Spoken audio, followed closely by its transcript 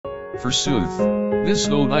Forsooth, this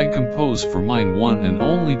ode I compose for mine one and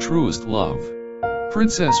only truest love,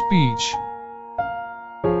 Princess Peach.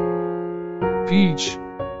 Peach,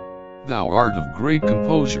 thou art of great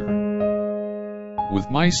composure. With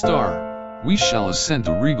my star, we shall ascend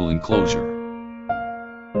a regal enclosure.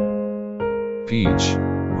 Peach,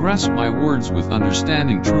 grasp my words with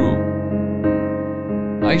understanding true.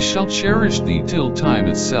 I shall cherish thee till time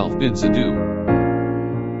itself bids adieu.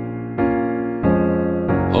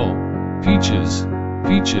 Oh, peaches,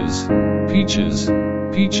 peaches, peaches,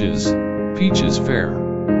 peaches, peaches fair,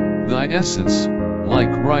 thy essence, like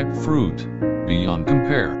ripe fruit, beyond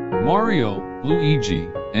compare. Mario, Luigi,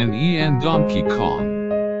 and Donkey Kong.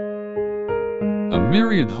 A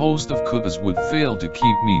myriad host of Koopas would fail to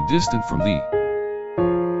keep me distant from thee.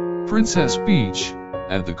 Princess Peach,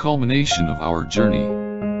 at the culmination of our journey,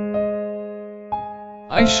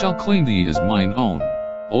 I shall claim thee as mine own,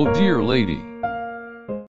 O dear lady.